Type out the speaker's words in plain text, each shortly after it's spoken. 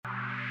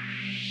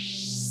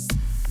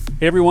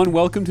Hey everyone,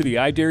 welcome to the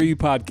I Dare You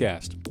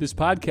podcast. This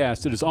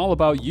podcast it is all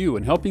about you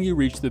and helping you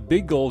reach the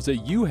big goals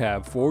that you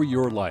have for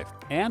your life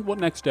and what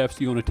next steps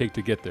do you want to take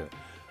to get there.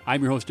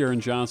 I'm your host,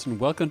 Aaron Johnson.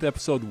 Welcome to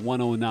episode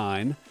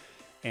 109,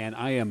 and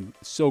I am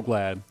so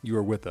glad you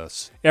are with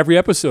us. Every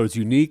episode is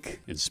unique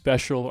and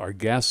special. Our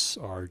guests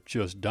are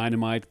just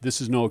dynamite.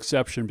 This is no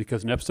exception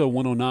because in episode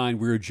 109,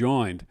 we're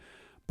joined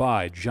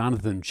by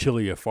Jonathan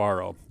Cilia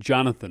Faro.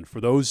 Jonathan,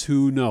 for those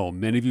who know,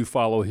 many of you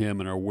follow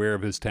him and are aware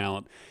of his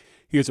talent.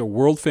 He is a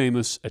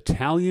world-famous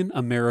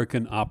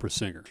Italian-American opera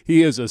singer.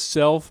 He is a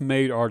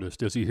self-made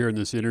artist, as you hear in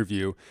this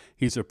interview.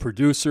 He's a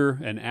producer,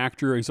 an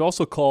actor. He's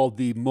also called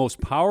the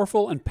most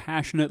powerful and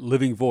passionate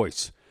living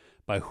voice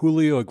by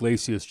Julio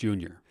Iglesias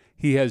Jr.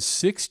 He has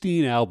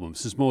 16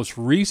 albums. His most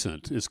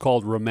recent is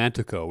called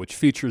Romantico, which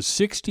features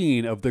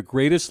 16 of the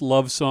greatest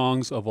love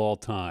songs of all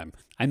time.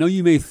 I know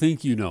you may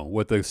think you know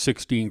what the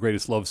 16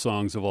 greatest love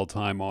songs of all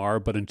time are,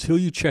 but until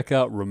you check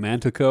out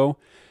Romantico,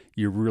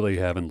 you really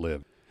haven't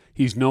lived.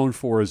 He's known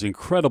for his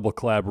incredible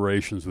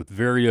collaborations with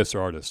various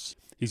artists.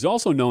 He's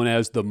also known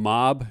as the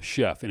Mob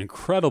Chef, an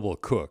incredible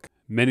cook.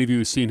 Many of you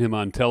have seen him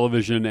on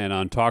television and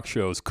on talk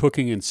shows,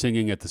 cooking and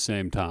singing at the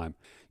same time.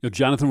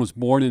 Jonathan was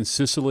born in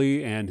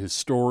Sicily, and his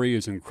story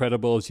is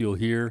incredible, as you'll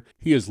hear.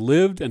 He has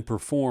lived and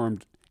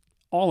performed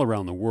all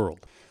around the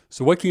world.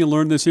 So what can you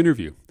learn in this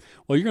interview?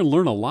 Well, you're going to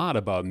learn a lot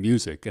about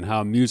music and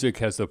how music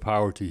has the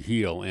power to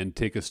heal and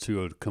take us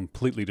to a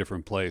completely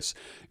different place.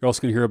 You're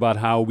also going to hear about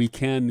how we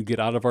can get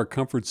out of our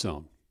comfort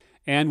zone.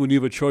 And when you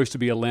have a choice to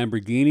be a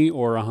Lamborghini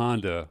or a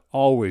Honda,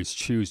 always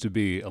choose to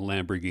be a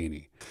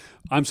Lamborghini.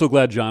 I'm so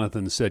glad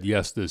Jonathan said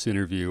yes to this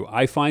interview.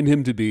 I find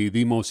him to be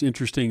the most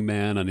interesting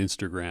man on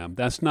Instagram.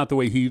 That's not the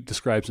way he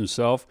describes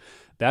himself.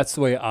 That's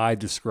the way I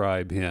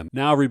describe him.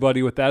 Now,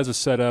 everybody, with that as a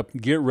setup,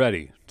 get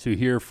ready to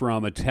hear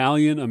from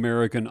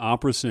Italian-American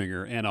opera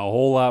singer and a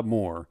whole lot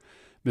more,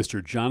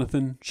 Mr.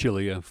 Jonathan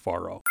Cilia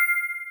Faro.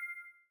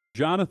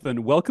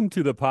 Jonathan, welcome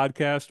to the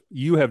podcast.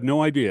 You have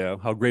no idea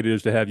how great it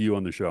is to have you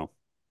on the show.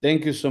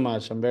 Thank you so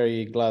much. I'm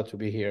very glad to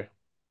be here.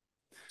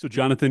 So,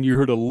 Jonathan, you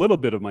heard a little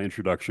bit of my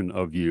introduction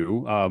of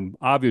you.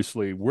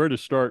 Obviously, where to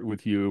start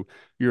with you?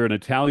 You're an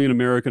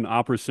Italian-American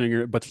opera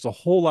singer, but there's a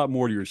whole lot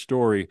more to your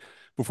story.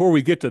 Before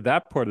we get to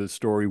that part of the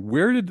story,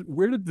 where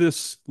did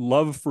this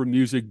love for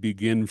music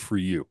begin for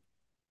you?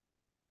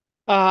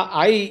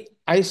 I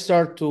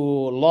start to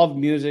love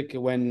music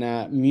when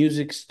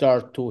music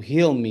start to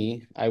heal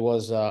me. I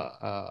was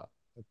a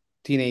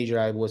teenager.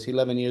 I was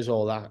 11 years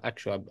old,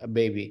 actually a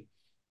baby.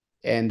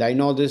 And I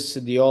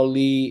noticed the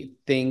only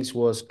things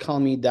was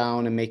calm me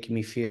down and making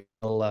me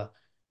feel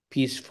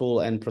peaceful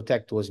and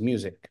protect was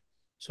music.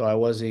 So I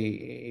was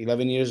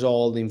 11 years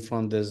old in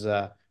front of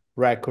this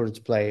records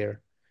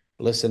player,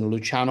 listen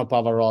Luciano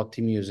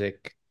Pavarotti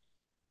music,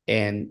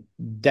 and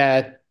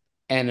that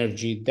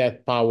energy,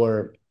 that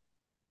power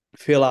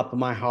fill up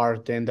my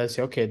heart. And I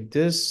say, okay,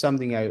 this is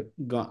something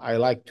I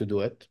like to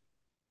do it.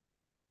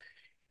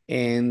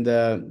 And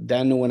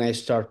then when I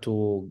start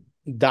to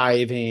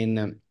dive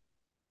in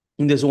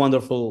this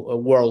wonderful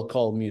world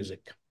called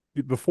music.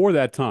 Before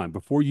that time,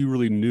 before you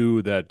really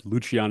knew that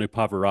Luciano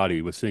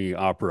Pavarotti was singing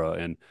opera,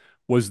 and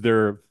was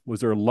there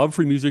a love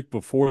for music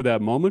before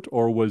that moment,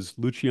 or was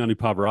Luciano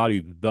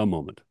Pavarotti the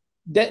moment?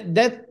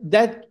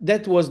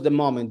 That was the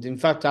moment. In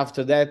fact,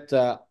 after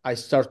that, I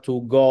start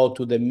to go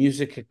to the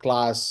music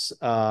class.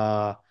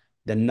 The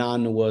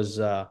nun was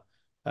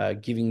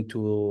giving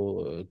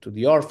to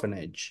the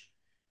orphanage,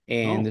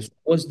 and I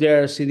was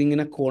there sitting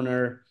in a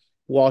corner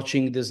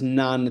watching this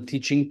nun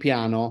teaching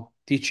piano,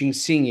 teaching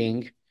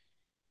singing,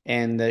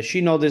 and she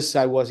noticed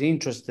I was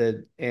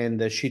interested,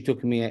 and she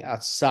took me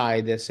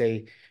aside and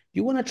say,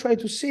 "You want to try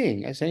to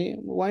sing?" I say,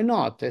 "Why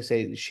not?" I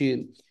say,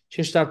 she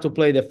started to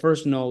play the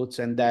first notes,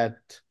 and that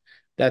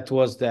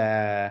was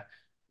the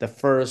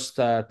first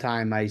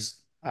time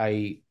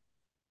I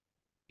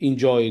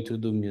enjoy to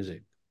do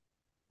music.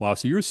 Wow.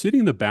 So you're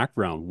sitting in the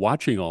background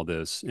watching all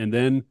this and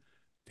then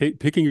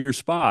picking your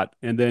spot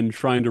and then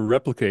trying to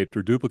replicate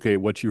or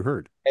duplicate what you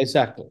heard.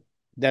 Exactly.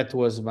 That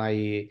was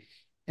my,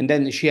 and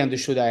then she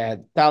understood I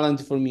had talent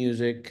for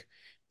music,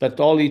 but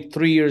only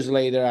 3 years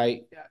later,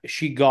 I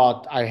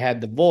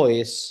had the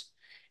voice,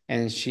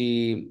 and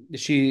she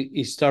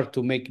started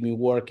to make me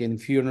work in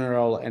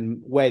funeral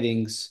and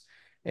weddings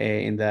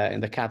in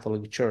the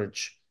Catholic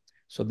Church.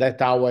 So that's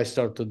how I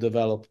started to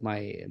develop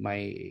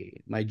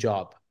my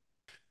job.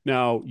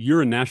 Now,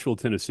 you're in Nashville,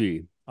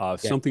 Tennessee. Yeah.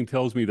 Something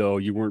tells me, though,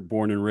 you weren't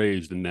born and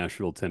raised in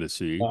Nashville,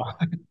 Tennessee.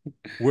 Uh,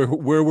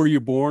 Where were you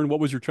born? What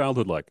was your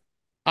childhood like?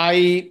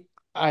 I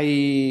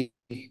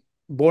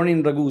born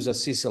in Ragusa,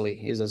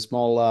 Sicily, is a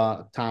small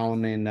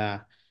town in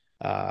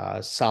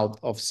south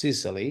of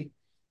Sicily,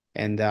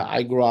 and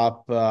I grew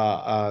up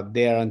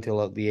there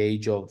until the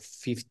age of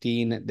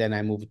 15. Then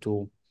I moved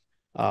to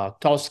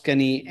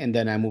Tuscany, and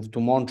then I moved to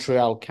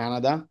Montreal,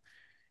 Canada,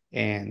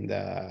 and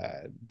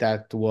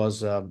that was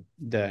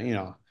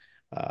the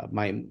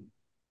my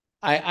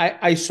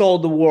I saw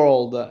the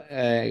world.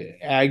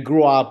 I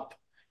grew up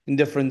in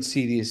different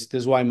cities.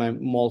 That's why my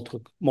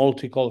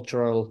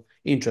multicultural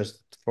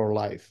interest for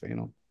life, you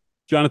know.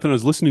 Jonathan, I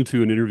was listening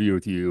to an interview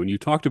with you, and you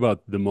talked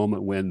about the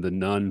moment when the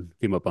nun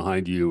came up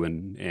behind you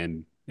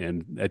and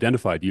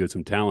identified you had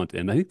some talent.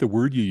 And I think the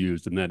word you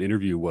used in that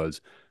interview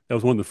was that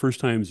was one of the first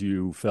times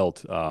you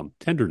felt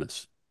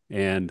tenderness.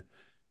 And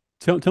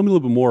tell me a little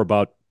bit more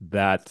about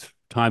that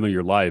time of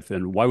your life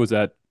and why was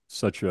that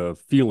such a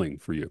feeling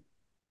for you?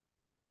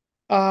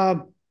 Uh,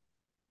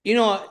 you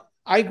know,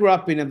 I grew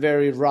up in a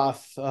very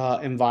rough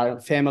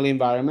family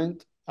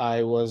environment.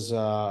 I was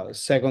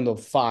second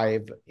of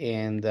five,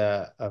 and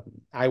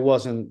I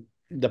wasn't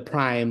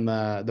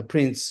the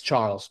Prince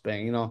Charles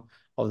thing, you know,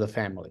 of the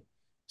family.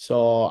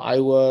 So I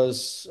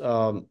was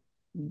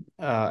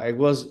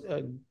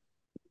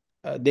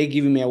they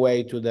giving me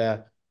away to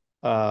the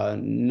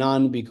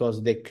nun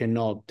because they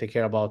cannot take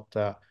care about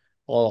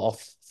all of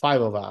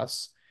five of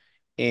us,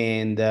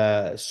 and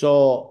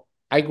so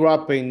I grew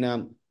up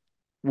in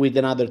with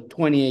another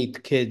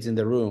 28 kids in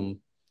the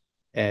room.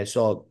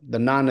 So the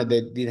nun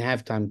they didn't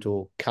have time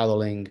to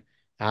cuddling,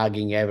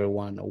 hugging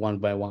everyone one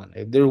by one.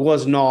 There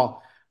was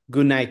no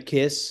good night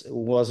kiss,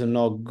 wasn't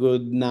no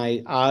good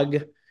night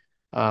hug.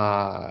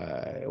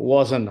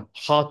 Wasn't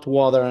hot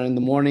water in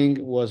the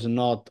morning, was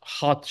not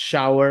hot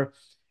shower.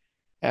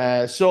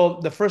 So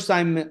the first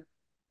time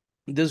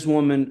this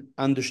woman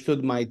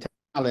understood my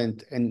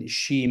talent and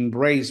she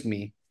embraced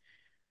me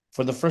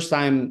for the first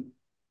time,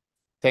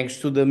 thanks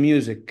to the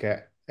music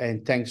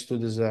and thanks to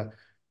this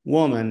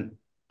woman,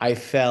 I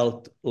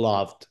felt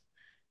loved.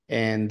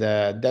 And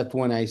that's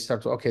when I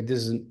started, okay,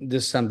 this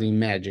is something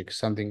magic,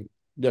 something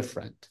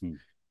different. Hmm.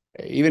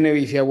 Even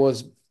if I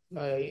was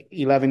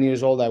 11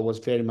 years old, I was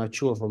very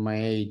mature for my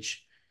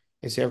age.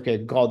 I say, okay,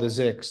 God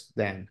exists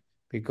then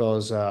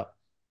because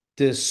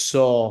this is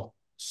so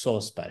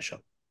special.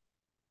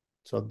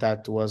 So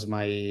that was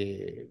my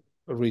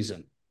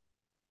reason.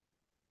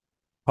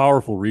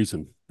 Powerful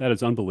reason. That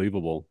is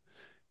unbelievable.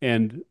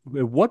 And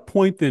at what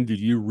point then did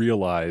you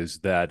realize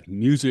that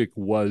music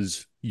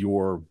was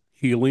your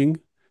healing?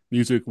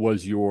 Music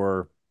was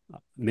your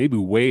maybe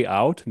way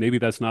out? Maybe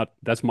that's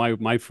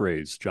my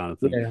phrase,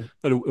 Jonathan. Yeah.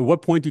 But at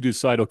what point did you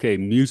decide, okay,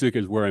 music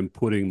is where I'm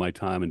putting my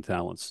time and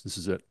talents? This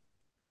is it.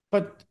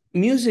 But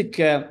music,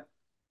 I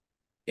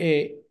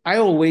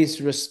always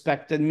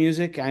respected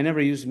music. I never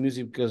used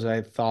music because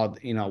I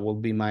thought, you know, will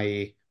be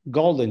my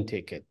golden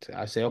ticket.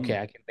 I say, Hmm. okay,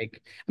 I can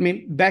make. I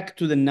mean, back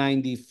to the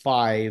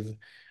 '95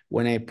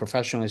 when I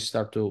professionally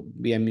start to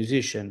be a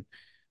musician,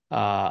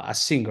 a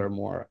singer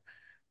more.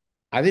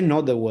 I didn't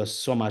know there was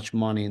so much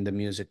money in the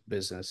music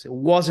business. It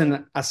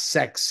wasn't a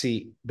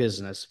sexy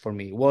business for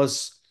me. It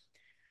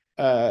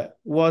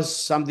was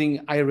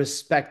something I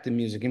respect the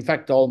music. In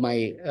fact, all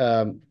my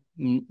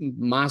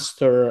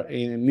master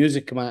in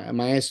music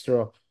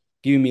maestro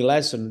giving me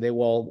lesson, they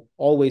will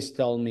always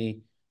tell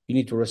me you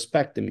need to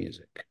respect the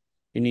music,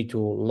 you need to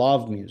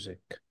love music.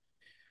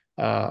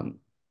 Um,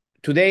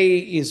 Today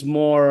is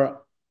more.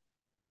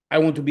 I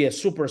want to be a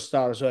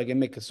superstar so I can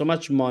make so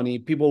much money.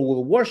 People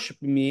will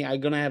worship me. I'm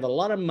gonna have a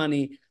lot of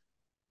money.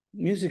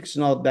 Music's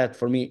not that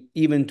for me,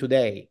 even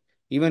today.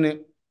 Even if,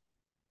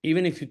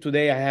 even if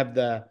today I have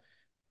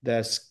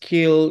the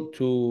skill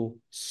to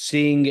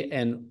sing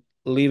and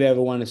leave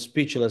everyone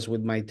speechless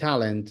with my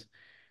talent,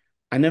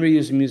 I never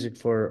use music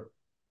for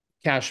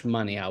cash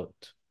money out.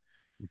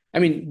 I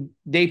mean,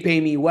 they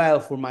pay me well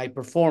for my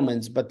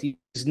performance, but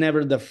it's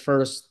never the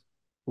first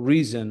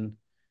reason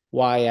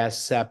why I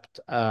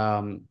accept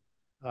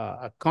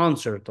a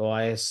concert or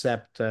I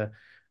accept a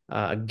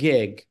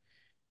gig.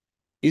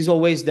 Is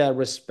always that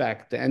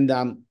respect, and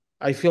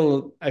I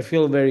feel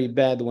very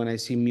bad when I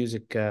see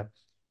music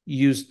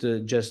used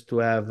just to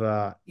have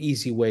a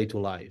easy way to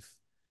life.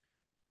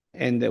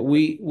 And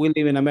we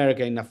live in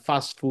America in a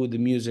fast food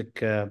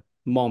music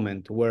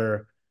moment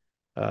where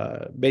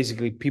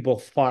basically people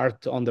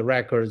fart on the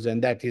records,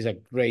 and that is a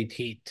great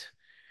hit.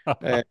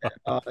 Uh,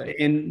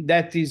 and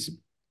that is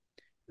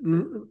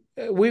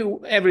we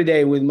every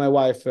day with my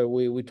wife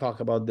we talk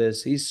about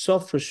this. It's so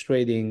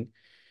frustrating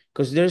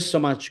because there's so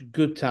much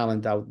good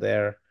talent out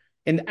there,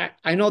 and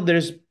I know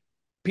there's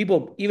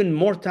people even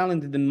more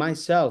talented than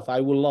myself.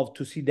 I would love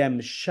to see them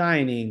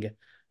shining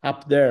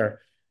up there.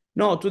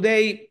 No,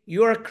 today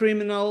you're a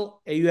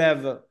criminal and you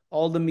have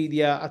all the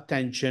media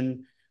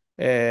attention,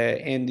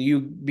 and you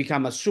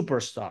become a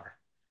superstar.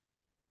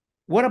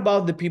 What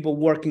about the people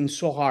working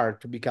so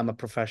hard to become a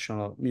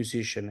professional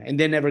musician and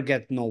they never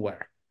get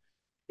nowhere?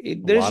 A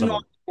There's lot of no,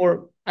 them.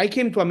 or I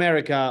came to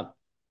America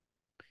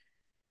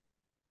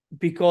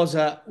because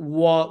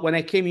when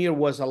I came here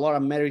was a lot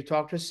of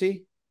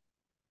meritocracy.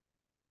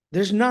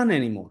 There's none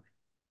anymore.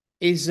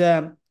 Is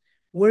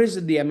Where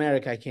is the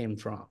America I came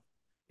from?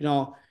 You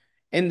know,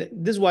 and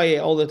this is why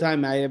all the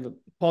time I have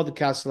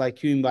podcasts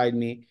like you invite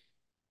me.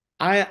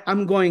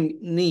 I'm going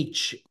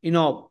niche, you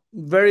know,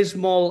 very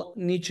small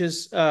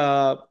niches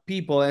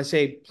people and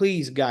say,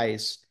 please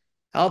guys,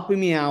 help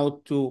me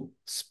out to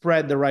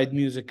spread the right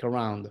music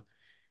around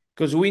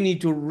because we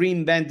need to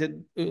reinvent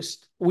it.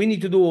 We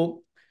need to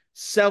do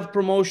self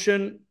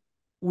promotion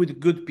with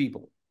good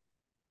people.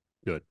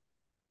 Good.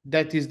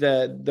 that is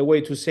the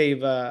way to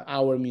save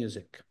our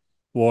music.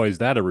 Boy, is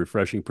that a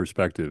refreshing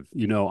perspective.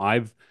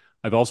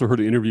 I've also heard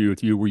an interview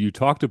with you where you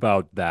talked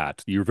about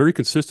that. You're very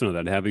consistent on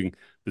that, having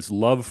this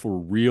love for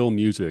real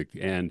music,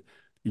 and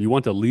you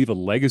want to leave a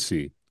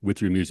legacy with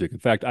your music. In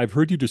fact, I've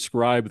heard you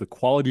describe the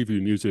quality of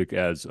your music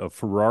as a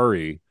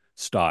Ferrari Yeah.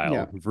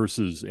 style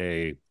versus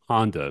a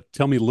Honda.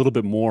 Tell me a little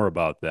bit more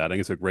about that. I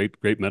think it's a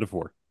great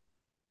metaphor.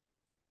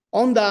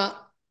 Honda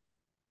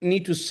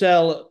need to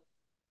sell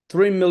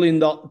 3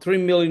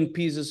 million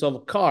pieces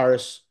of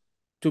cars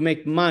to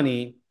make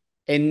money,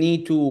 and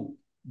need to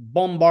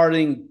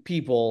bombarding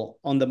people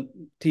on the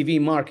TV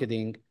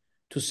marketing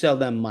to sell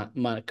them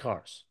my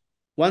cars.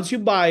 Once you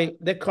buy,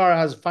 the car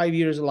has 5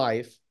 years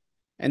life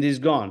and is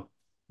gone.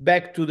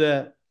 Back to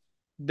the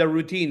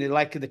routine,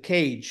 like the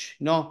cage,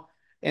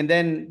 and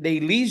then they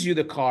lease you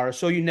the car,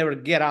 so you never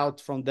get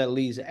out from the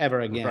lease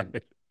ever again.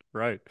 Right,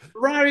 right.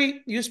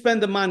 Ferrari, you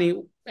spend the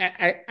money.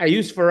 I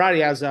use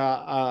Ferrari as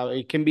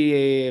it can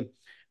be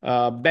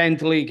a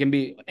Bentley, it can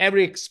be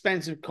every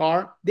expensive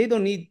car. They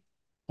don't need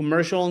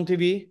commercial on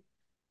TV.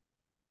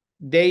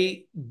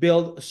 They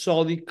build a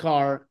solid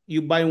car.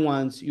 You buy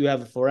once, you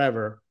have it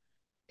forever,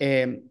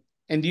 and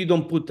you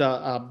don't put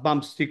a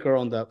bump sticker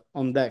on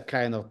that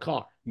kind of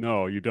car.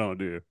 No, you don't,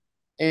 do you?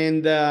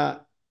 And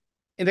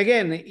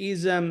again,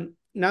 is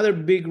another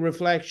big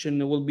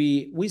reflection will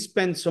be we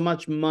spend so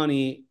much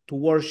money to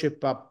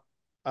worship up,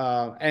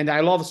 and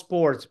I love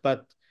sports,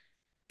 but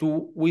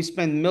we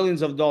spend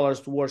millions of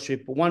dollars to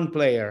worship one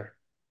player,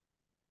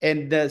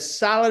 and the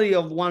salary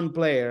of one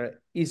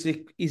player is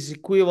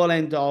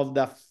equivalent of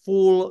the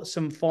full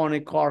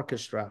symphonic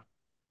orchestra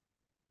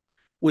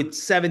with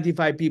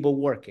 75 people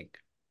working.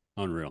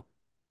 Unreal.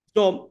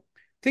 So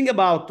think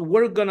about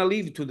we're gonna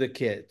leave to the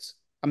kids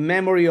a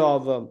memory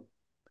of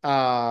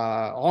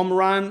home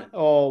run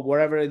or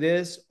wherever it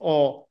is,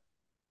 or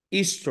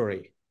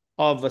history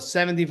of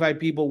 75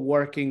 people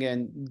working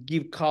and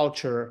give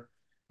culture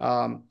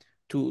um,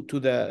 to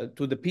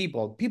the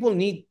people. People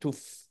need to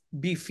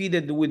be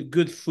fed with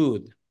good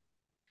food.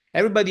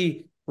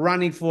 Everybody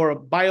running for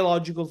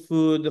biological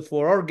food,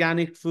 for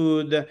organic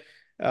food,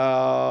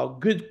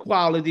 good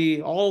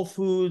quality, all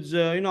foods,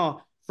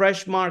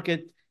 fresh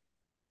market.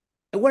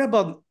 And what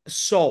about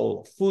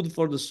soul? Food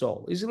for the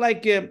soul. It's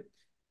like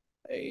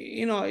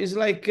it's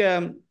like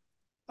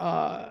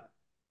uh,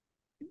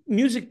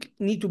 music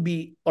need to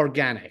be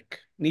organic,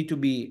 need to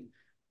be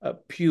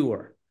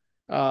pure.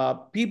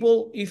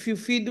 People, if you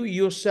feed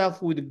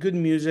yourself with good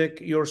music,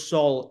 your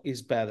soul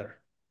is better.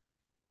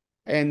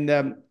 And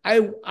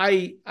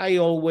I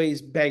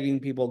always begging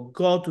people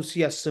go to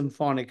see a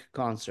symphonic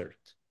concert.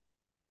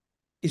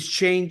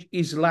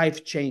 Is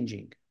life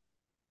changing.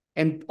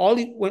 And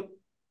only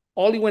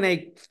when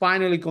I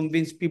finally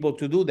convince people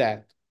to do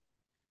that,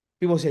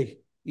 people say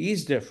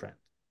he's different,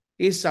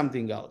 he's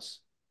something else.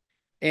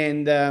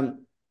 And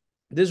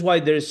this is why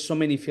there's so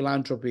many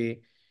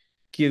philanthropy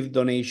give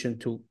donation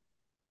to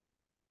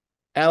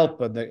help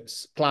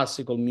the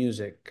classical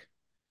music.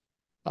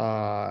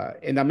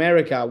 In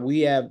America,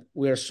 we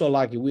are so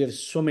lucky. We have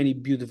so many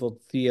beautiful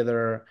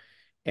theater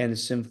and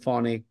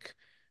symphonic.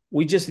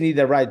 We just need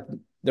the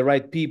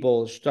right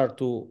people start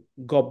to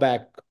go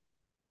back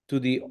to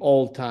the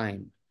old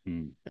time,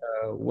 Mm.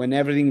 when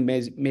everything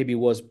maybe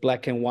was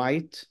black and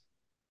white.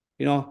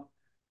 You know,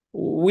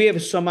 we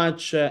have so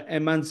much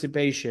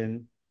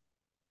emancipation,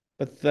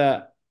 but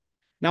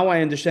now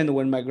I understand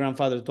when my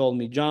grandfather told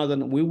me,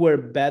 Jonathan, we were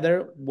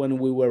better when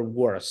we were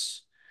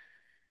worse.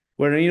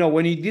 When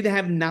you didn't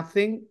have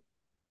nothing,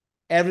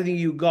 everything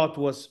you got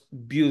was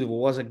beautiful,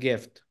 was a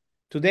gift.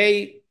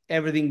 Today,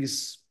 everything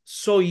is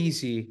so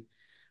easy.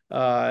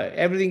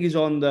 Everything is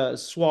on the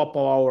swap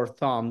of our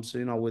thumbs,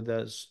 with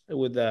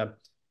the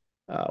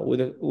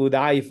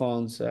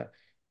iPhones,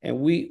 and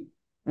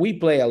we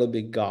play a little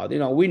bit God.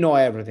 We know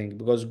everything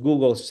because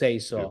Google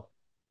says Yeah. so.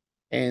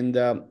 And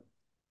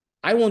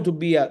I want to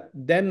be a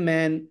that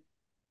man.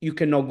 You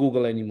cannot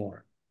Google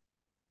anymore.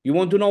 You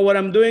want to know what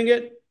I'm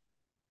doing?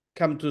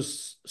 Come to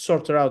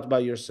sort it out by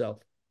yourself.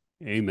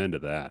 Amen to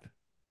that.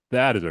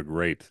 That's a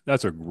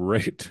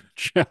great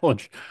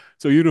challenge.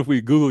 So even if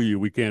we Google you,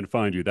 we can't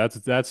find you. That's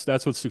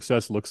what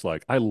success looks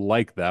like. I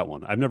like that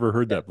one. I've never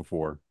heard that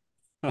before.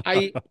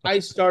 I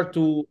start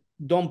to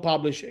don't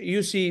publish.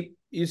 You see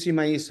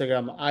my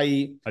Instagram.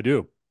 I I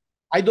do.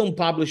 I don't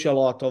publish a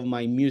lot of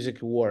my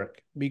music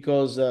work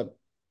because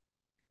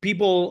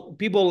people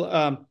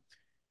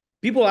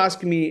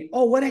ask me,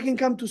 oh, when I can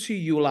come to see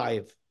you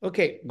live?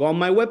 Okay, go on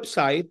my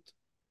website,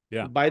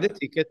 Yeah. buy the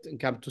ticket, and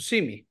come to see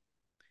me.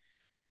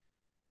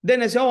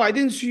 Then I say, oh, I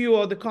didn't see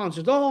you at the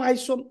concert. Oh, I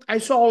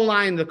saw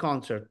online the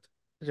concert.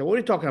 I said, what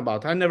are you talking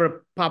about? I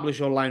never publish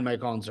online my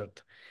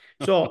concert.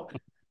 So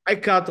I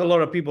cut a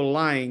lot of people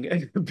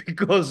lying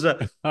because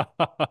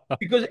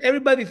because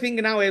everybody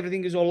think now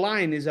everything is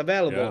online, is Yeah.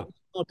 available.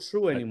 It's not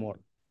true I, anymore.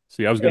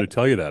 see, I was going to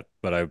tell you that,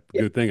 but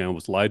Yeah, good thing I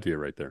almost lied to you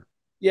right there.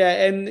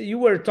 yeah, and you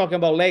were talking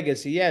about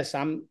legacy. Yes,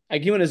 I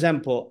give an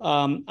example.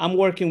 I'm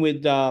working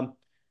with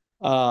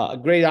a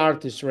great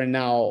artist right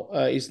now.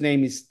 His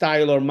name is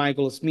Tyler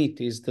Michael Smith.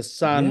 He's the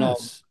son of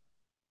Yes.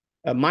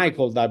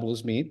 Michael W.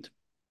 Smith.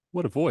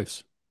 What a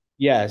voice.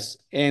 Yes,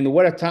 and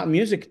what a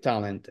music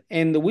talent.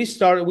 And we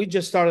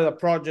just started a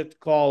project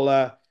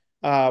called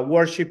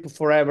Worship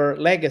Forever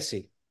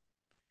Legacy.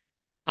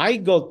 I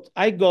become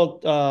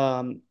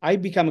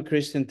a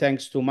Christian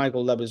thanks to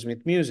Michael W.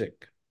 Smith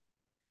music,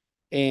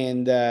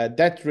 and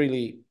that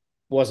really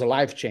was a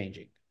life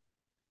changing.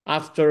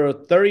 After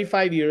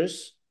 35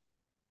 years,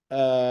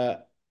 uh,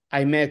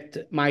 I met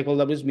Michael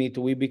W. Smith.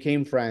 We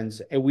became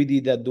friends, and we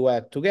did a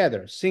duet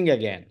together, "Sing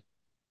Again."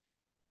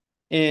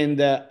 And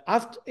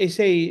after I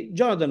say,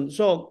 "Jonathan,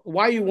 so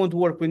why you want to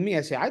work with me?"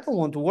 I say, "I don't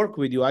want to work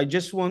with you. I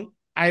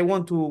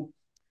want to.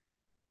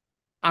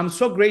 I'm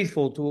so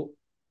grateful to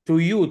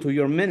you, to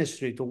your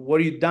ministry, to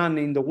what you've done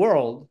in the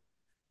world.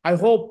 I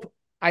hope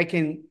I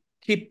can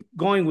keep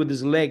going with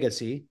this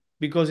legacy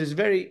because it's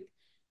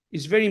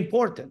very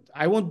important.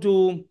 I want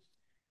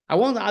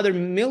other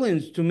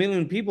millions to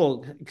million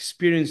people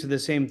experience the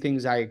same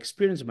things I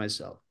experienced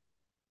myself.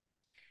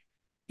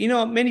 You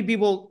know, many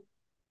people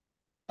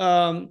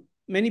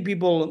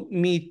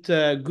meet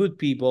good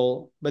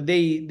people, but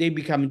they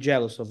become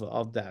jealous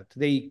of that.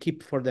 They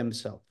keep for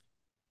themselves.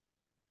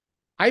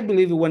 I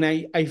believe when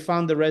I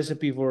found the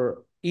recipe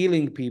for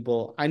healing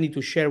people, I need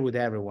to share with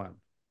everyone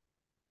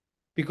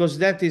because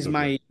that is So good.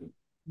 my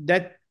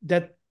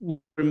that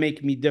will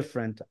make me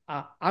different.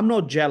 I'm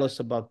not jealous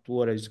about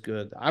what is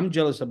good. I'm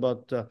jealous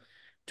about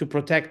to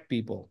protect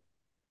people.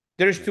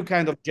 There's Yeah. two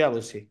kind of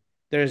jealousy.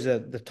 There's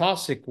the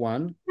toxic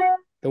one,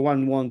 the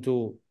one want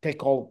to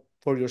take all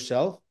for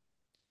yourself,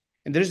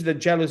 and there's the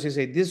jealousy.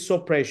 Say this is so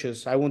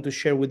precious. I want to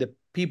share with the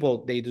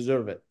people they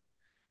deserve it.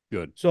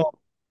 Good. So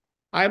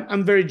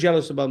I'm very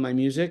jealous about my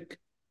music.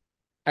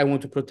 I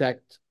want to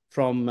protect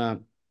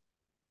from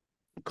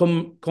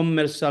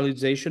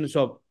commercialization.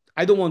 So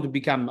I don't want to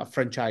become a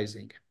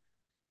franchising.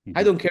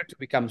 I Mhm. don't care to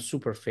become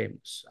super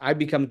famous. I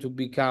become to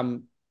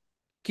become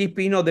keep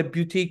the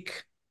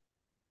boutique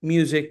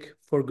music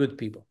for good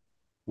people.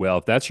 Well,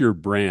 if that's your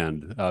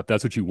brand, if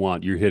that's what you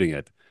want, you're hitting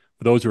it.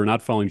 For those who are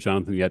not following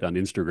Jonathan yet on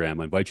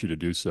Instagram, I invite you to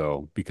do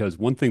so because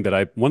one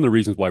of the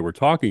reasons why we're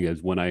talking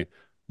is when I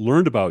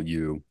learned about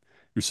you,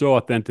 you're so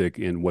authentic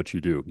in what you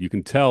do. You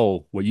can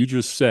tell what you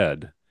just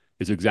said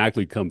is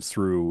exactly comes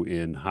through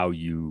in how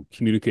you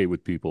communicate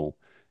with people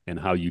and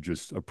how you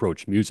just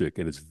approach music.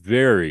 And it's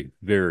very,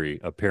 very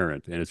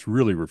apparent and it's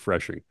really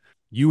refreshing.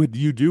 You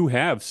do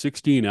have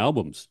 16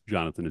 albums,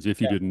 Jonathan, as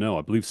if you Yeah, didn't know.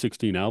 I believe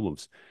 16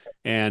 albums.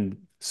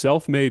 And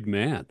Self-Made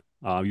Man.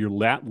 Your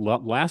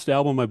last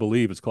album, I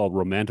believe, is called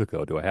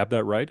Romantico. Do I have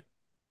that right?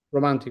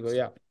 romantico.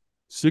 Yeah,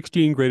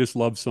 16 greatest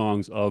love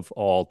songs of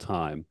all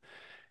time.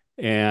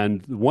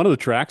 And one of the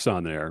tracks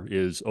on there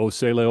is O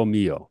Cielo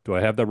Mio. Do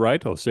I have that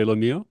right? O Cielo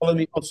Mio?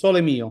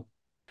 sole mio.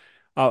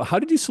 How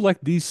did you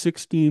select these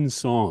 16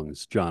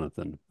 songs,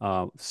 Jonathan?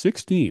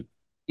 16.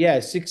 Yeah,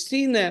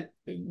 16.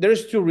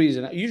 There's two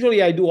reasons.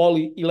 Usually I do all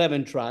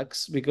 11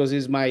 tracks because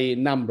it's my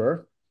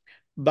number.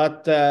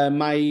 But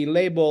my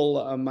label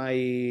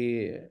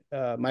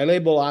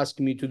asked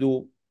me to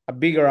do a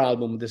bigger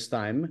album this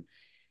time,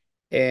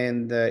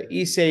 and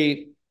he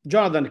say,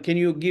 "Jonathan, can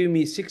you give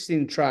me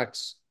 16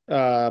 tracks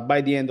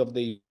by the end of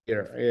the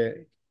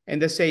year?"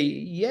 And I say,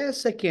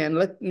 "Yes, I can.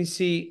 Let me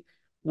see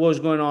what's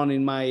going on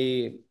in my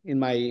in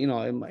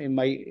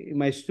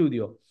my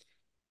studio."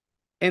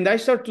 And I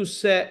start to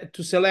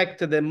select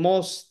the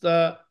most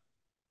uh,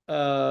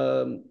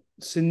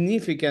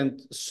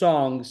 significant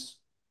songs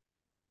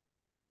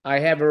I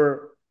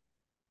ever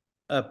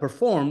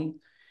performed.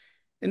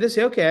 And they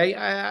say, "Okay,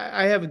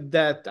 I have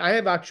that. I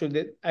have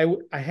actually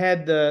I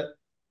had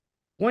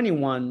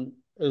 21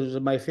 is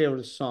my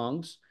favorite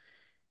songs,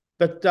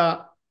 but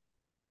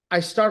I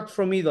start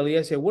from Italy.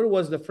 I say, what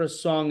was the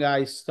first song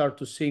I start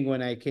to sing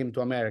when I came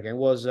to America? It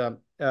was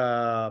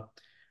How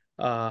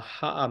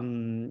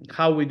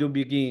We Do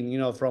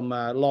Begin, from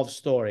Love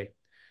Story.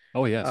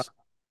 Oh, Uh, yes.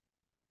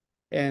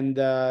 and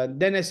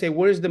then I say,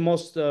 where's the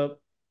most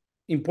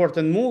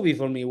important movie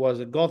for me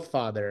was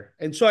Godfather.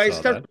 And so I Saw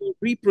start that. to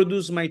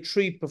reproduce my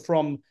trip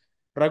from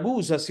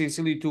Ragusa,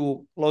 Sicily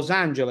to Los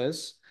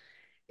Angeles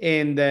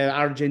and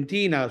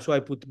Argentina. So I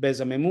put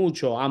Besame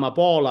Mucho,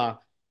 Amapola,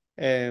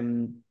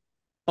 um,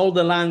 all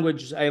the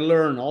languages I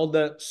learned, all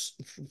the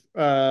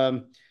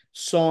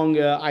song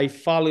I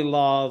fall in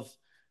love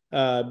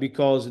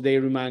because they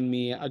remind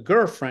me a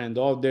girlfriend,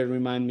 or they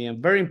remind me a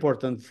very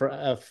important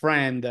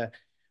friend,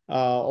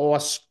 or a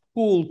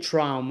school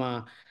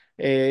trauma.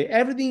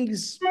 Everything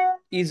is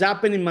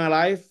happening in my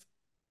life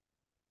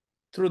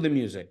through the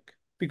music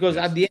because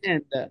at Yes. the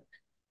end,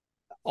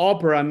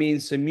 opera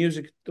means a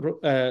music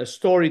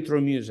story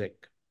through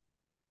music.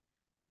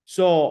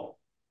 So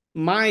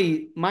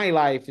my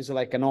life is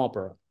like an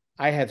opera.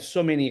 I had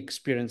so many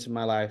experiences in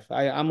my life.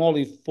 I'm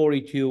only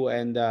 42,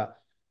 and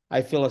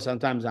I feel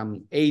sometimes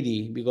I'm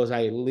 80 because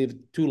I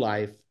lived two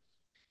life.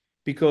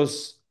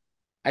 Because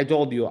I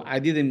told you I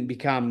didn't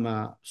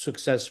become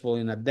successful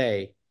in a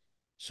day.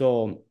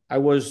 So I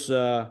was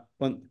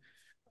when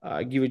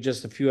give you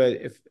just a few.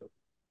 If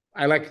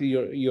I like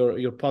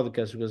your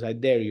podcast because I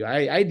dare you.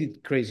 I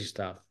did crazy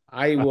stuff.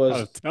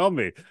 Tell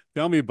me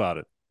about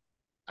it.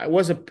 I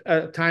was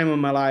a time in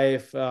my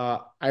life.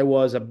 I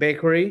was a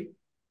bakery,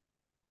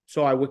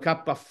 so I wake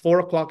up at 4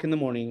 o'clock in the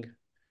morning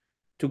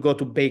to go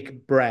to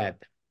bake bread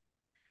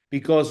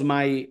because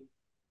my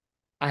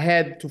I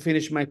had to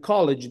finish my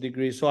college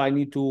degree, so I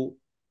need to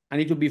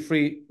be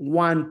free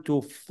 1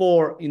 to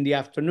 4 in the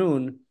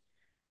afternoon.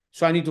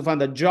 So I need to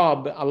find a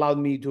job allowed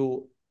me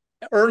to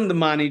earn the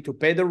money to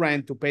pay the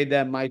rent, to pay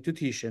my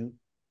tuition.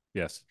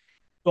 Yes.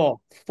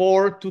 So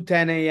 4 to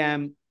 10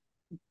 a.m.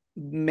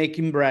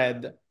 making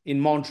bread in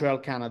Montreal,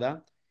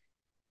 Canada.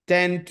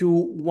 10 to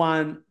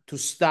 1 to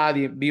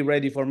study, be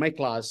ready for my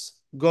class,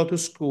 go to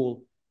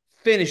school,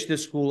 finish the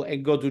school,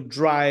 and go to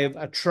drive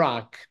a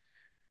truck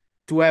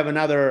to have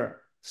another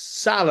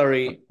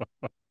salary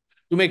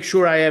to make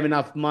sure I have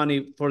enough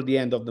money for the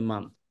end of the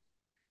month.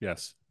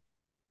 Yes.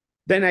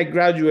 Then I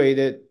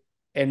graduated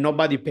and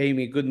nobody paid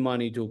me good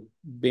money to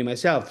be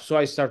myself. So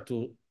I start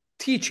to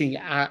teaching.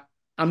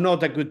 I'm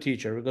not a good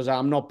teacher because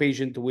I'm not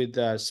patient with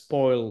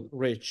spoiled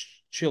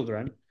rich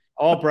children.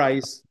 Opera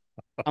is,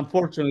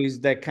 unfortunately,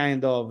 is that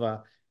kind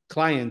of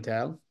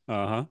clientele.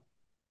 Uh-huh.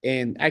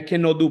 And I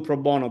cannot do pro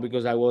bono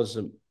because I was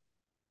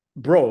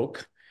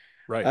broke.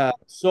 Right.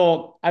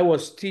 So I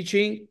was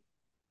teaching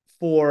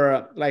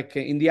for like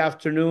in the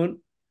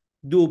afternoon,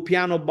 do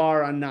piano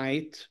bar at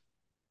night,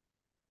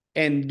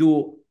 and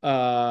do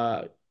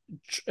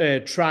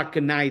truck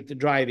night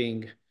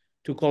driving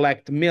to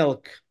collect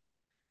milk,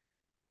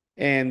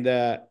 and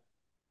I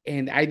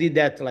did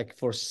that like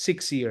for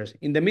 6 years.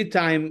 In the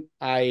meantime,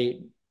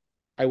 I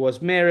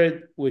was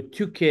married with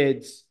 2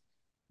 kids,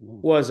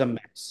 was a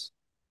mess.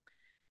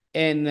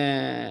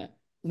 And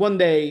one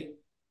day,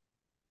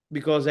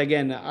 because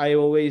again, I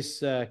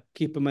always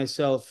keep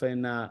myself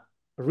in a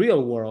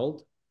real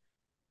world,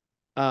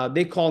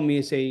 they call me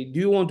and say, "Do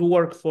you want to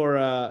work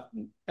for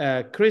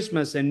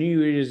Christmas and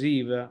New Year's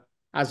Eve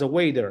as a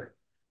waiter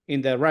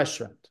in the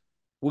restaurant?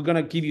 We're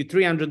gonna give you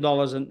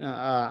 $300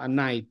 a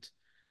night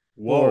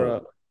for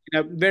Whoa. in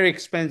a very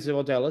expensive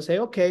hotel." I say,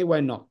 "Okay,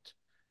 why not?"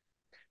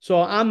 So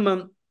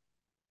I'm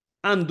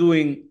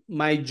doing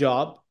my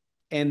job,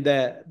 and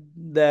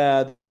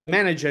the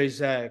manager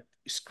is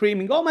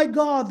screaming, "Oh my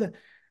God!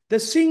 The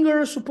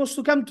singer supposed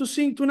to come to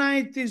sing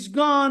tonight is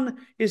gone,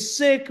 is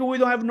sick. We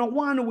don't have no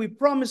one. We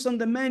promised on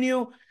the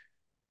menu."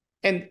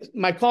 And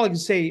my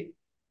colleagues say,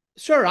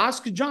 "Sir,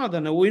 ask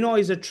Jonathan. We know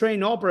he's a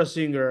trained opera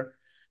singer."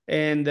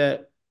 And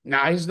no,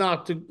 he's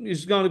not.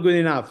 He's not good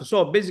enough.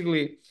 So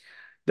basically,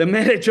 the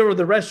manager of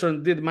the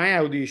restaurant did my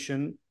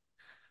audition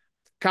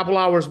a couple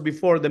hours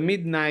before the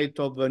midnight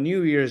of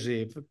New Year's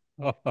Eve,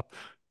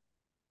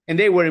 and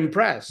they were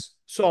impressed.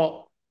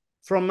 So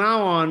from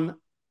now on,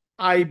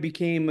 I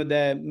became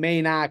the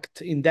main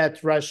act in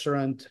that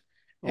restaurant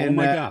Oh and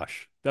my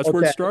gosh. That's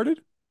where it hotel. started?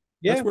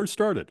 That's Yeah, where it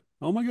started.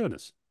 Oh my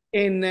goodness.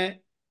 and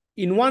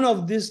in one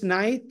of this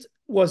night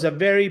was a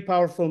very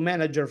powerful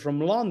manager from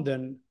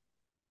London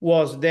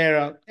was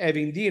there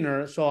having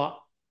dinner. So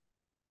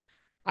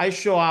I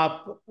show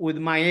up with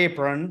my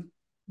apron.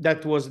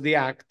 That was the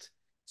act,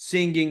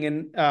 singing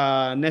in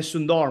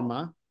Nessun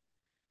Dorma.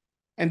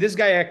 And this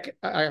guy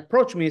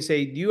approached me and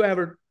say, "Do you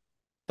ever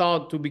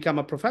thought to become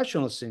a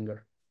professional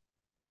singer?"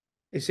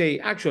 I say,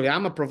 "Actually,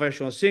 I'm a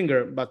professional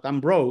singer, but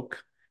I'm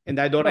broke and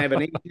I don't have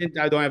an agent.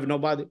 I don't have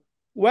nobody."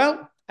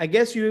 "Well, I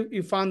guess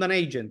you found an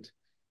agent."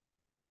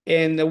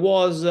 And it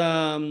was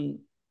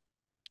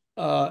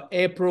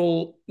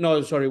April,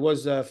 no, sorry, it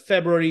was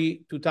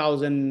February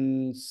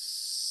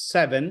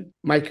 2007.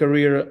 My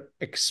career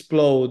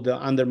exploded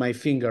under my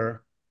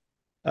finger.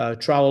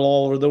 Travel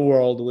all over the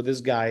world with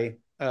this guy.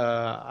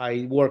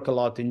 I work a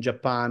lot in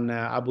Japan,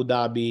 Abu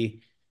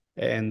Dhabi,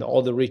 and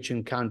all the rich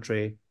in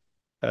country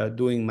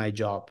doing my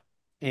job.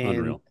 And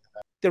Unreal.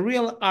 the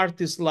real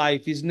artist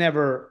life is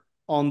never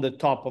on the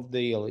top of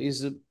the hill.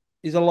 Is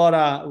a lot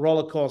of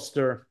roller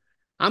coaster.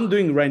 I'm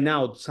doing right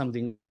now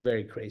something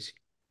very crazy.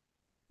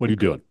 What are you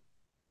Okay. doing?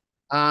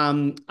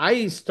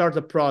 I start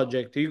a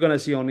project you're gonna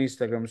see on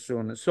Instagram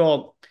soon.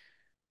 So,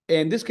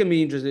 and this can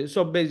be interesting.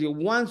 So basically,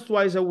 once,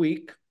 twice a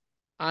week,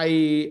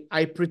 I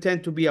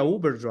pretend to be a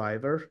Uber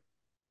driver.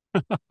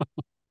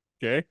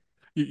 Okay.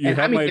 You And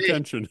have my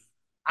attention.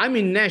 I'm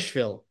in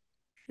Nashville.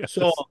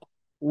 So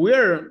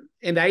Yes.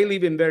 and I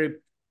live in very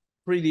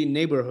pretty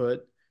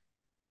neighborhood,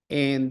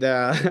 and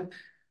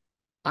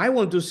I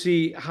want to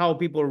see how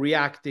people are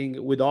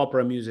reacting with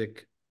opera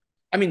music.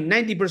 I mean,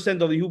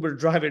 90% of the Uber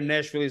driver in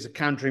Nashville is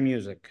country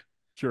music.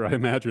 Sure, I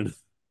imagine.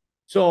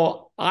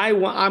 So I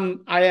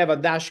have a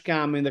dash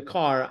cam in the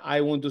car.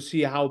 I want to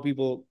see how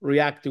people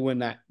react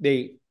when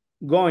they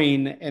go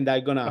in and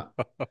I'm gonna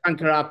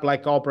anchor up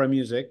like opera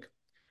music.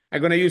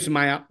 I'm gonna use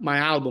my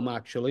album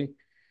actually.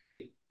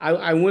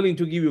 I'm willing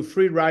to give you a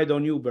free ride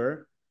on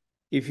Uber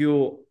if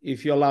you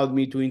allowed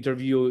me to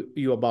interview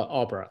you about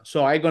opera.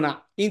 So I'm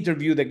gonna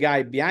interview the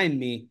guy behind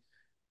me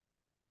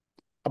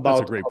That's a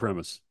about great opera.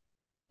 premise.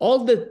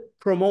 All the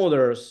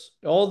promoters,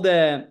 all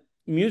the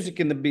music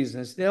in the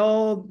business, they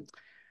all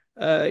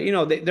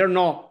they're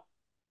not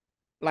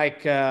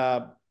like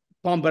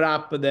pump it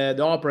up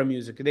the opera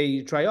music.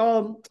 They try,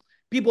 oh,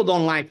 people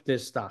don't like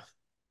this stuff.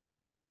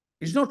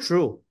 It's not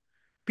true. No,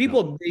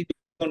 People, they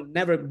don't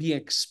never be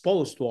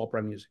exposed to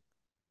opera music.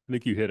 I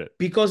think you hit it.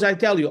 Because I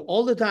tell you,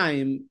 all the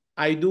time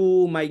I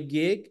do my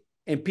gig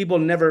and people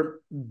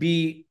never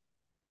be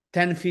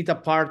 10 feet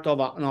apart of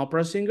an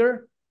opera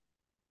singer.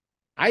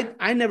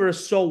 I never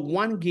saw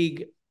one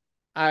gig.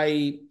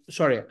 I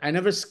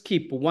never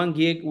skip one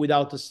gig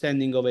without a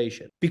standing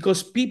ovation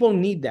because people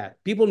need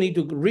that. People need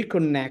to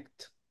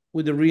reconnect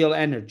with the real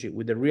energy,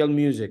 with the real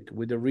music,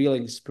 with the real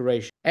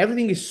inspiration.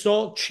 Everything is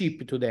so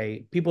cheap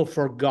today. People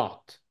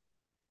forgot.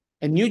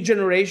 A new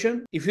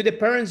generation, if you the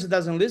parents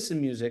doesn't listen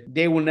to music,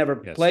 they will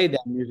never Yes. play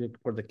that music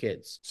for the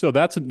kids. So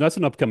that's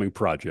an upcoming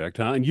project,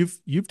 huh? And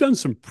you've done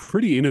some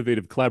pretty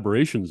innovative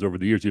collaborations over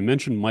the years. You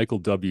mentioned Michael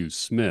W.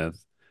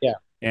 Smith. Yeah.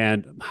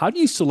 And how do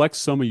you select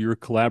some of your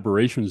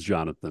collaborations,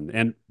 Jonathan?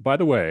 And by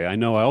the way, I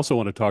know I also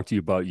want to talk to you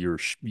about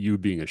you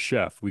being a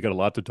chef. We got a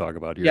lot to talk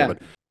about here, Yeah.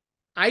 but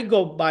I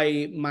go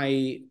by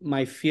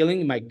my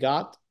feeling, my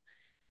gut,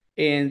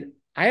 and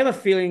I have a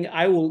feeling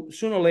I will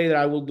sooner or later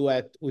I will do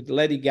it with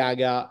Lady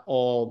Gaga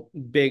or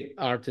big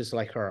artists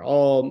like her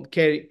or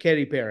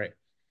Katy Perry.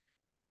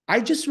 I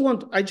just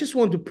want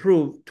to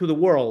prove to the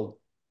world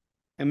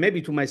and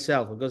maybe to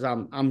myself because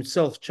I'm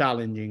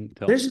self-challenging.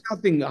 tell me. There's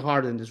nothing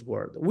hard in this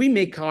world. We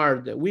make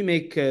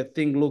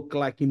things look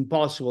like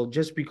impossible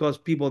just because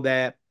people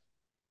that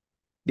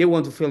they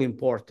want to feel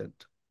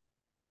important.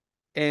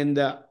 And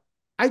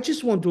I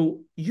just want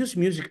to use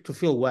music to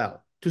feel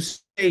well, to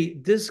say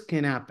this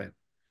can happen.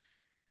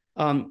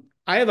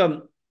 I have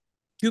a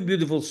two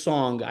beautiful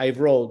song I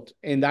wrote,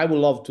 and I would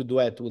love to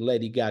duet with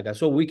Lady Gaga.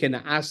 So we can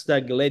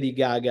hashtag Lady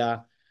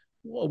Gaga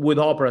with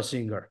opera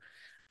singer.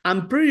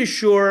 I'm pretty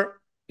sure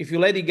if you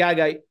Lady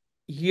Gaga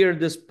hear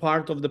this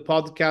part of the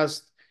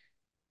podcast,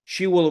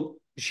 she's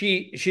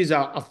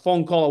a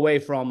phone call away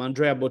from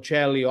Andrea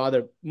Bocelli or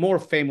other more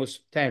famous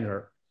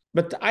tenor.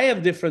 But I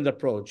have different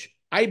approach.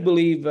 I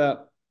believe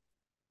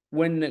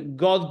when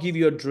God give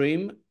you a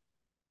dream,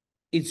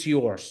 it's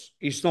yours.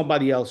 It's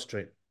nobody else's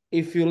dream.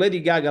 If you Lady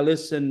Gaga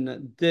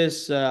listen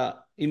this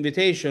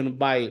invitation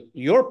by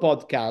your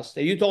podcast,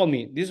 and you told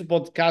me this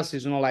podcast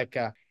is not like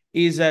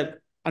is a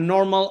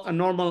normal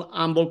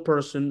humble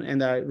person,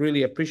 and I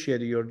really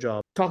appreciate your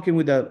job talking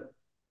with an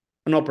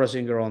opera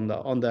singer on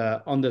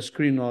the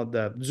screen of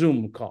the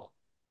Zoom call.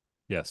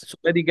 Yes. So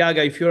Lady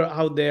Gaga, if you're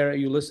out there,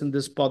 you listen to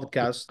this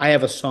podcast, I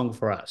have a song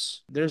for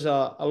us. There's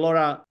a lot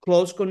of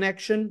close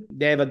connection.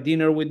 They have a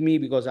dinner with me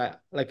because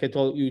like I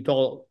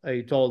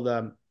told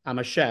I'm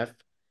a chef. So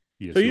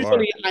Yes, you are.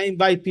 usually I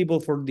invite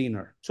people for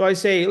dinner. So I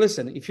say,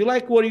 listen, if you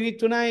like what you eat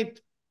tonight,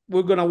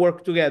 we're gonna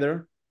work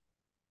together.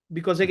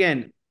 Because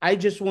again, I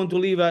just want to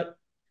leave a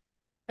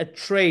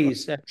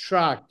trace, a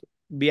track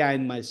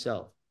behind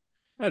myself.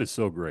 That is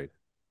so great.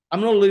 I'm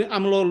not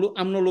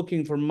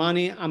looking for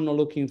money. I'm not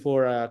looking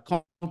for a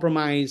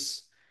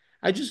compromise.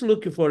 I just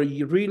looking for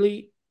a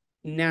really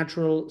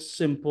natural,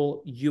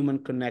 simple human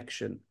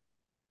connection.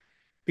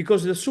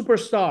 Because the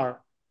superstar,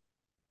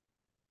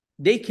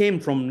 they came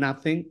from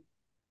nothing.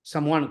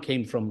 Someone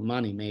came from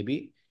money,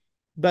 maybe,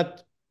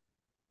 but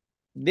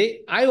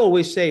I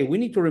always say we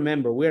need to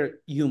remember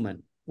we're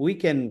human. We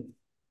can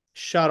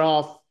shut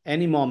off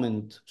any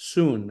moment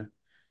soon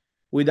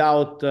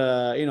without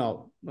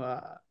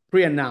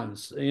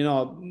pre-announce.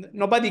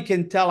 Nobody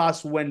can tell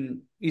us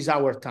when is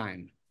our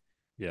time.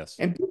 Yes,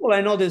 And people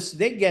I notice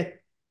they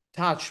get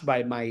touched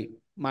by my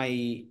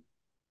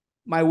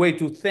way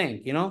to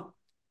think,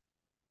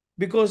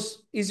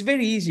 because it's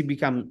very easy to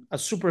become a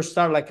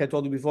superstar, like I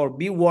told you before,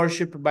 be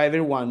worshipped by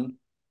everyone,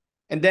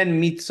 and then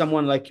meet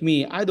someone like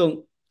me. I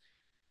don't.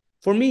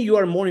 For me, you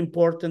are more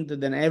important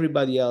than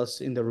everybody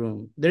else in the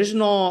room. There's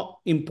no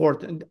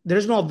important.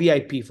 There's no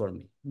VIP for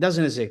me. It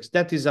doesn't exist.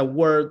 That is a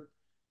word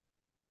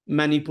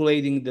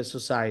manipulating the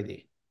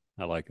society.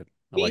 I like it.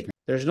 I like it.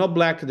 There's no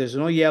black, there's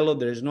no yellow,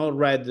 there's no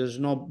red, there's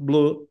no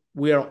blue.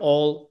 We are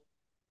all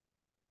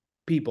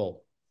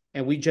people,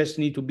 and we just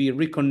need to be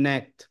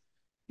reconnect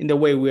in the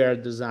way we are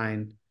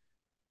designed.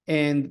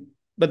 And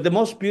but the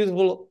most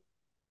beautiful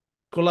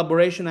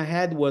collaboration I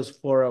had was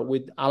for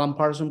with Alan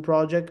Parsons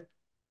Project.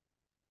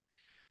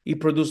 He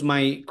produced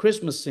my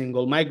Christmas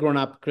single, my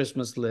grown-up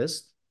Christmas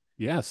list.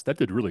 Yes, that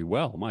did really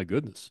well. My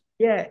goodness.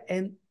 Yeah,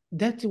 and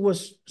that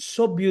was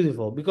so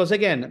beautiful because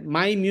again,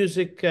 my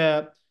music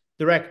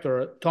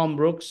director Tom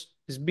Brooks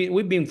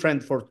we've been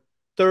friends for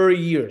 30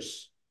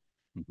 years.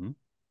 Hmm.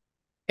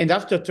 And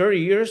after 30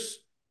 years,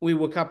 we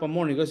woke up one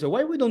morning and said,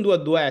 why we don't do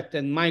a duet?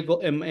 And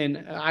Michael and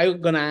I'm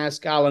gonna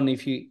ask Alan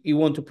if he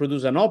want to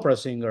produce an opera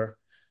singer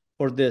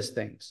for these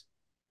things.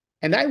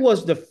 And I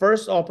was the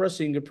first opera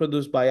singer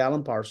produced by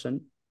Alan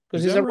Parsons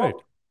because Is he's that a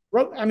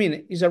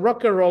right? he's a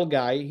rock and roll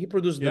guy. He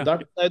produced The Yeah,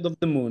 Dark Side of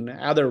the Moon,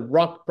 other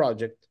rock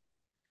project,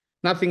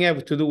 nothing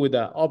have to do with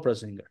the opera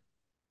singer.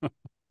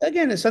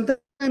 Again,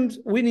 sometimes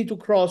we need to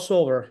cross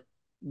over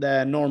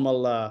the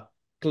normal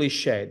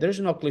cliche. There's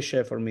no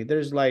cliche for me.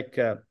 There's like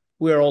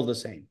we're all the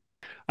same.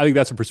 I think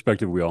that's a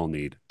perspective we all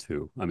need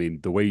too. I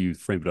mean, the way you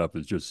framed it up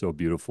is just so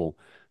beautiful.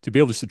 To be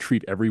able just to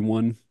treat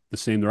everyone the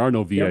same. There are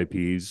no Yep.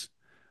 VIPs.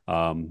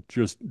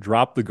 Just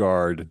drop the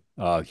guard,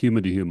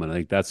 human to human. I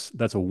think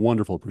that's a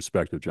wonderful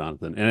perspective,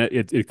 Jonathan, and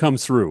it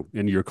comes through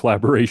in your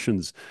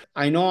collaborations.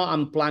 I know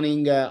I'm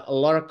planning a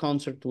lot of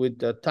concert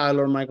with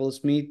Tyler Michael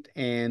Smith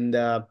and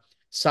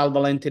Sal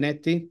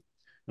Valentinetti,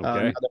 Okay,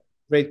 another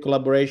great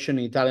collaboration,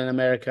 Italian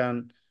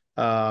American.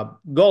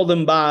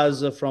 Golden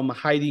Buzz from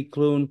Heidi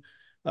Klum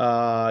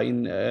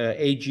in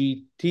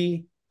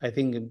AGT, I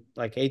think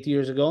like 8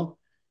 years ago.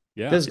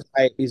 yeah, This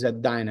guy is a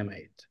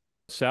dynamite.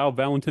 Sal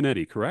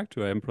Valentinetti, correct?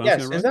 Do I am pronouncing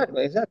Yes, that right?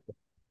 exactly, exactly.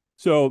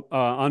 So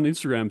on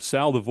Instagram,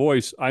 Sal the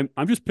Voice.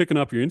 I'm just picking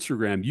up your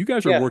Instagram. You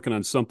guys are Yeah, working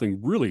on something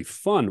really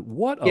fun.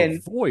 What a yeah,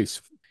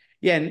 voice!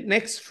 yeah.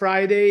 Next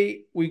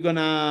Friday we're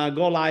gonna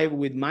go live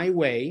with My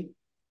Way.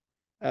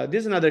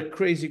 This is another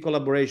crazy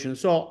collaboration.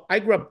 So I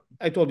grew up,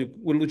 I told you,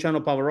 with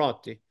Luciano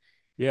Pavarotti,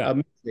 Yeah,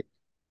 music.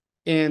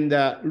 And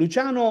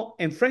Luciano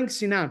and Frank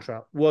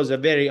Sinatra was a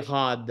very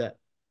hard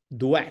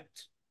duet.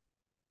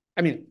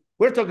 I mean,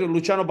 we're talking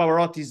Luciano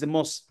Pavarotti is the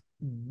most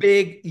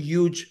big,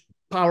 huge,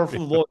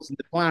 powerful voice in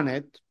the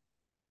planet.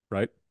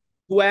 right.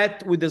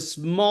 Duet with a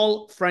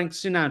small Frank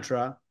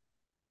Sinatra,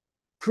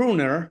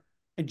 crooner,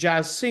 a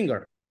jazz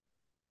singer.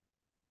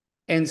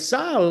 And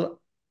Sal,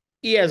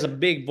 he has a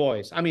big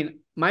voice. I mean,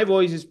 my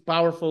voice is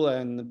powerful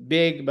and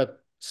big,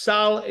 but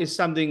Sal is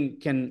something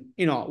can,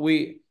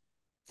 we,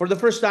 for the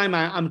first time,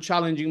 I'm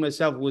challenging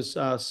myself with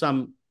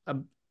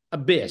a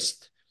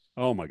beast.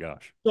 Oh my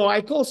gosh. So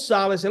I call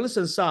Sal, I say,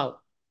 listen,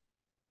 Sal,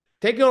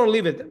 take it or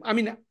leave it. I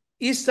mean,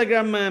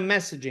 Instagram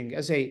messaging,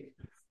 I say,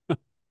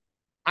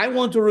 I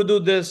want to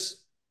redo this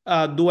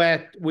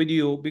duet with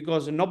you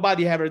because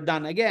nobody ever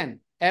done again,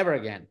 ever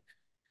again.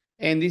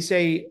 And he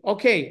say,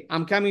 okay,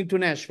 I'm coming to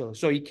Nashville.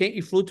 So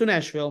he flew to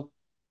Nashville.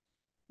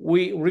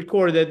 We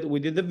recorded, we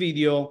did the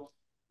video,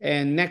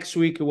 and next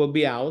week it will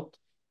be out.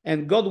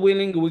 And God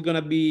willing, we're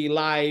gonna be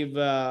live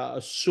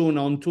soon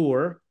on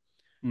tour,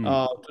 Mm.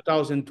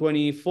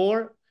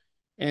 2024,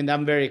 and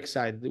I'm very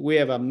excited. We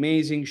have an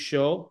amazing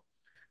show.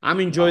 I'm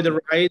enjoying Wow. the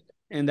ride,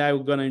 and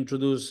I'm gonna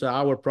introduce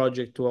our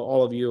project to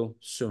all of you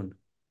soon.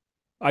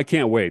 I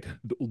can't wait.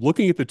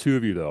 Looking at the two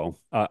of you, though,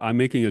 I'm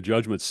making a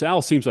judgment.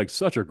 Sal seems like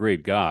such a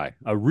great guy,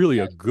 really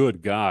a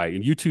good guy.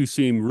 And you two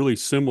seem really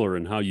similar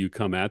in how you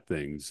come at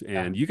things.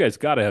 Yeah. And you guys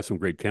got to have some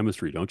great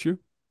chemistry, don't you?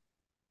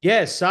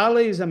 Yes,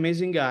 Sally is an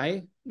amazing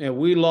guy.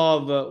 We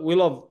love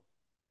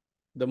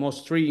the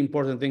most three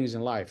important things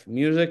in life: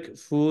 music,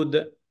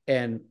 food,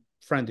 and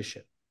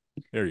friendship.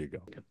 There you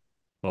go.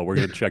 Well, we're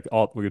gonna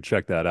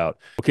check that out.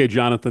 Okay,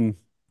 Jonathan,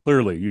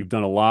 clearly you've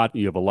done a lot.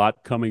 You have a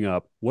lot coming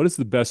up. What is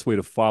the best way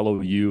to follow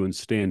you and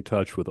stay in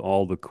touch with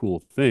all the cool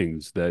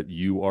things that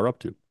you are up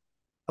to?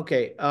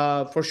 Okay,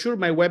 for sure,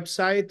 my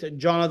website,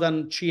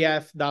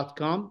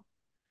 jonathanchief.com.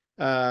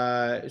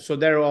 So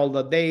there are all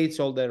the dates,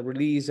 all the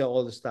release,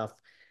 all the stuff.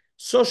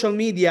 Social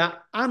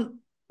media,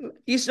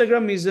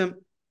 Instagram is,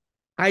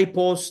 I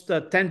post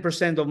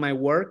 10% of my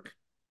work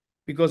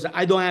because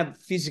I don't have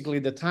physically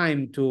the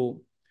time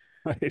to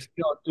Right.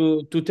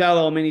 tell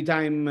how many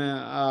time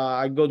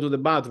I go to the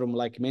bathroom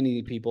like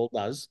many people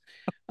does.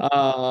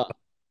 Uh,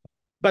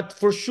 but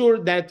for sure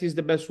that is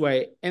the best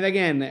way. And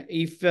again,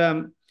 if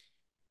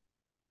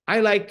I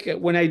like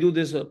when I do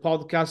this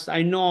podcast,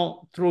 I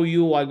know through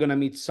you I'm gonna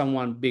meet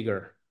someone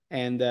bigger,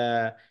 and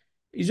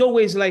it's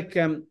always like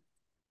a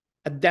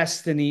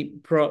destiny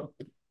pro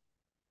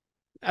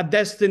a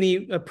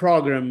destiny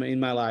program in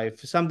my life.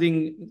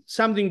 Something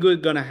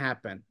good gonna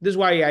happen. This is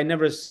why I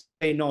never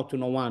say no to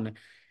no one,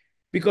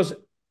 because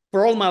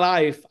for all my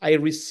life I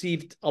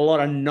received a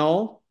lot of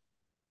no,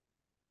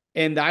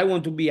 and I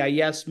want to be a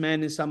yes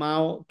man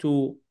somehow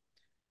to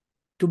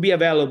be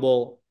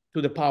available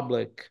to the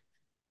public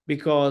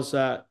because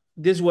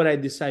this is what I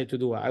decided to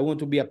do. I want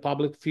to be a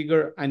public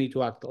figure. I need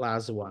to act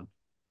as one.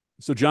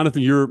 So,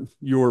 Jonathan,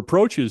 your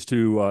approach is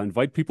to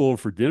invite people over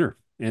for dinner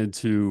and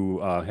to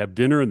have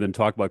dinner and then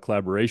talk about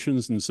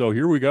collaborations. And so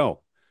here we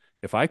go.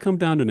 If I come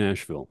down to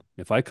Nashville,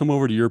 if I come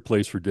over to your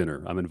place for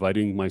dinner, I'm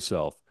inviting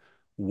myself.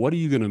 What are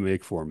you going to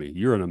make for me?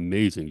 You're an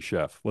amazing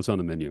chef. What's on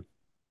the menu?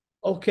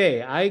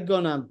 Okay, I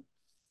gonna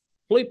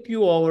flip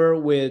you over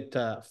with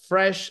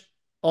fresh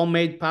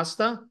homemade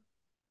pasta,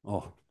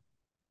 Oh,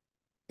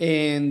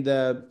 and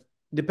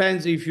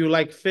depends if you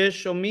like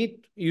fish or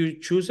meat, you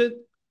choose it.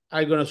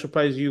 I'm gonna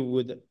surprise you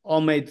with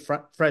homemade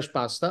fresh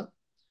pasta.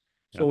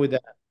 yeah. So with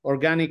the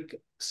organic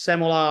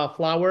semola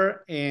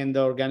flour and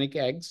the organic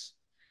eggs,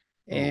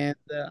 Oh, and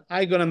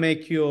I'm gonna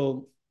make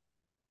you.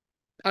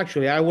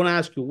 Actually, I want to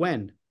ask you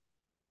when.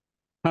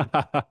 you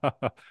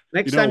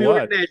Next know time you're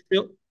in what?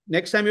 Nashville,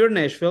 next time you're in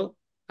Nashville,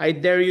 I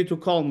dare you to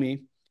call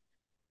me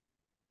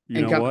You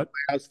and know come to what?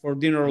 my house for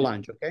dinner or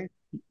lunch. Okay?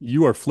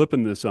 You are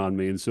flipping this on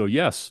me, and so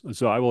yes,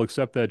 so I will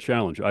accept that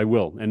challenge. I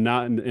will, and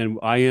not, and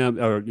I am,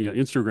 or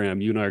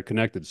Instagram. You and I are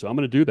connected, so I'm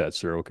going to do that,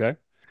 sir. Okay.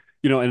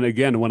 And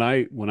again, when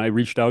I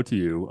reached out to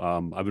you,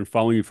 I've been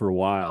following you for a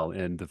while,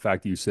 and the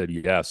fact that you said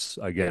yes,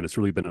 again, it's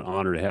really been an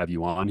honor to have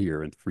you on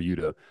here and for you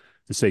to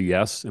to say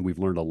yes, and we've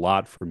learned a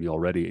lot from you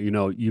already. You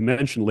know, you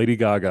mentioned Lady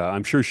Gaga.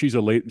 I'm sure she's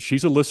a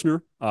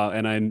listener,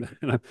 and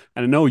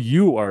I know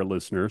you are a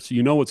listener, so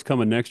you know what's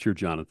coming next year,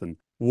 Jonathan.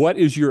 What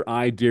is your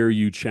I Dare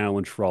You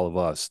challenge for all of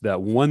us?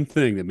 That one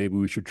thing that maybe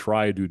we should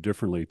try to do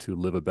differently to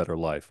live a better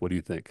life. What do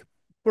you think?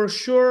 For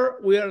sure,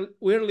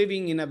 we're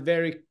living in a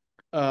very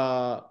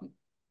uh,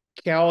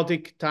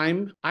 chaotic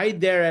time. I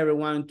dare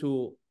everyone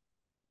to.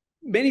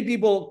 Many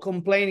people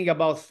complaining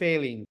about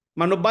failing,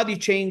 but nobody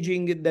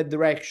changing the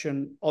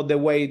direction or the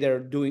way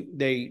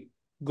they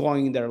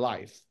going in their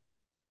life.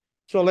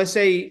 So let's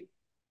say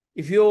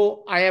if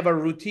I have a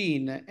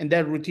routine and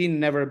that routine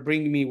never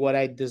bring me what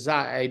I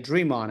desire, I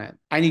dream on it,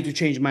 I need to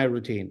change my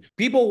routine.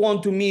 People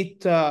want to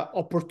meet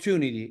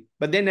opportunity,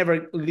 but they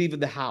never leave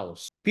the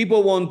house.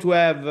 People want to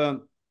have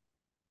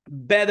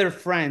better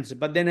friends,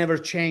 but they never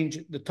change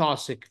the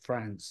toxic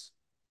friends.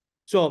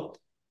 So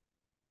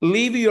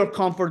leave your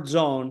comfort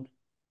zone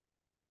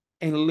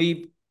and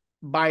live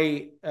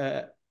by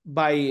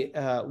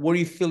what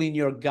you feel in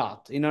your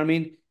gut. You know what I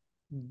mean?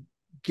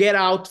 Get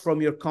out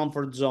from your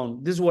comfort zone.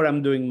 This is what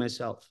I'm doing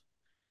myself.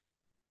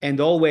 And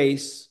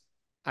always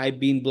I've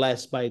been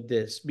blessed by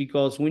this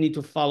because we need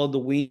to follow the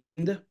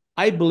wind.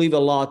 I believe a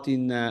lot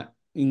in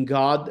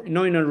God,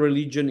 not in a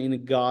religion,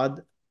 in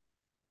God.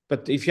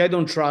 But if I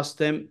don't trust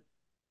him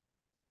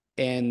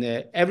and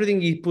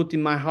everything he put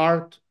in my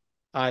heart,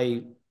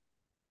 I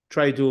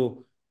try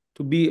to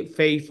be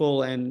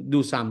faithful and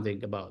do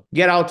something about it.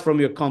 Get out from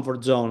your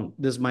comfort zone.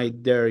 This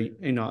might dare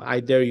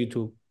I dare you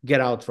to get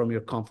out from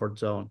your comfort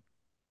zone,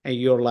 and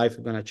your life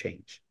is gonna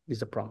change.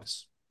 Is a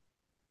promise.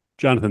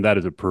 Jonathan, that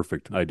is a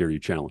perfect I Dare You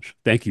challenge.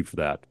 Thank you for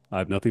that. I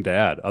have nothing to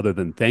add other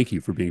than thank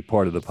you for being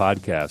part of the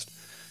podcast.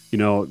 You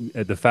know,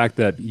 the fact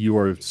that you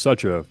are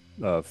such a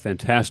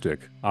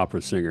fantastic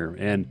opera singer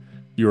and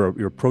your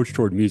approach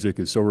toward music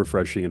is so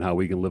refreshing and how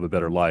we can live a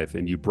better life.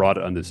 And you brought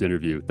it on this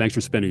interview. Thanks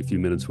for spending a few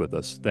minutes with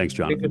us. Thanks,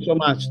 Jonathan. Thank you so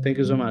much. Thank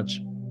you so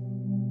much.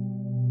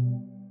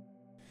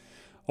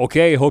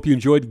 Okay, I hope you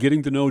enjoyed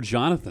getting to know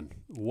Jonathan.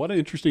 What an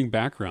interesting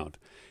background.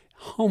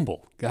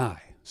 Humble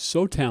guy,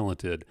 so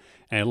talented.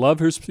 And I love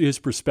his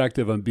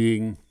perspective on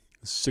being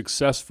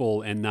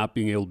successful and not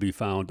being able to be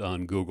found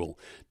on Google,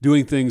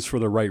 doing things for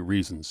the right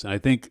reasons. And I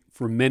think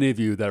for many of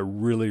you that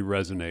really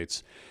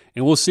resonates.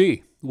 And we'll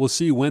see. We'll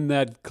see when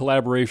that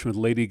collaboration with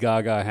Lady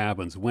Gaga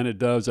happens. When it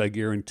does, I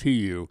guarantee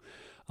you,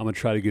 I'm going to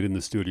try to get in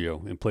the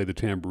studio and play the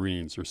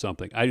tambourines or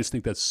something. I just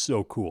think that's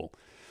so cool.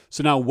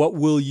 So now what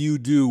will you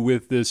do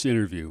with this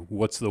interview?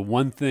 What's the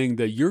one thing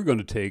that you're going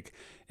to take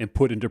and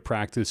put into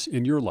practice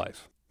in your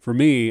life? For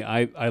me,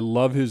 I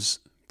love his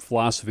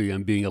philosophy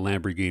on being a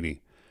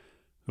Lamborghini.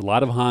 A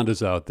lot of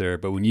Hondas out there,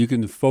 but when you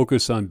can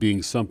focus on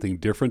being something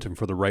different and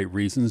for the right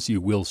reasons,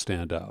 you will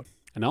stand out.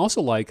 And I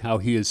also like how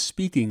he is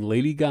speaking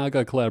Lady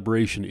Gaga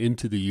collaboration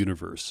into the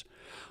universe.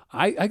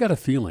 I got a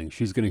feeling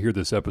she's going to hear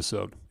this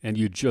episode, and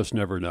you just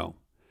never know.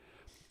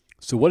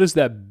 So what is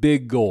that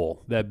big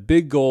goal? That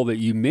big goal that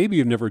you maybe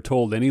have never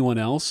told anyone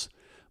else,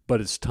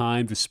 but it's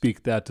time to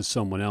speak that to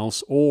someone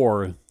else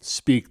or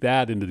speak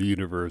that into the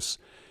universe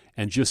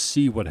and just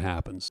see what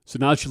happens. So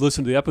now that you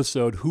listen to the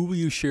episode, who will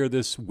you share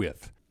this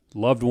with?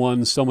 Loved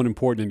ones, someone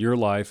important in your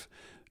life.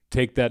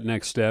 Take that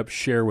next step,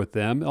 share with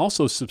them.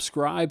 Also,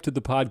 subscribe to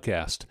the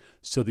podcast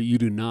so that you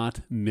do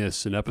not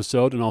miss an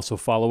episode. And also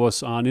follow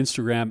us on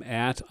Instagram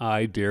at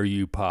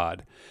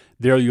IDareYouPod.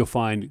 There you'll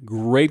find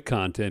great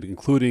content,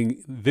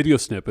 including video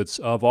snippets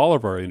of all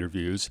of our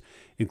interviews,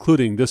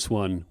 including this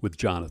one with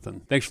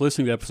Jonathan. Thanks for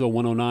listening to episode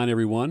 109,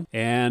 everyone.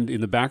 And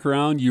in the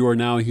background, you are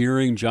now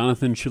hearing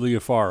Jonathan Cilia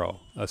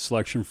Faro, a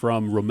selection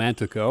from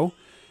Romantico.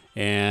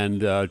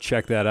 And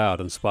check that out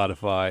on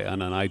Spotify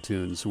and on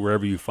iTunes,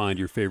 wherever you find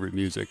your favorite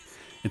music.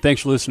 And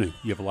thanks for listening.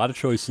 You have a lot of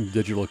choice in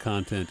digital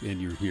content,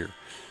 and you're here.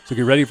 So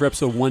get ready for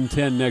episode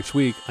 110 next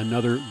week,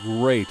 another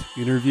great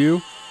interview.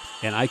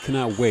 And I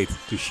cannot wait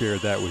to share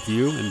that with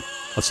you. And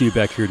I'll see you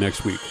back here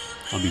next week.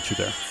 I'll meet you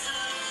there.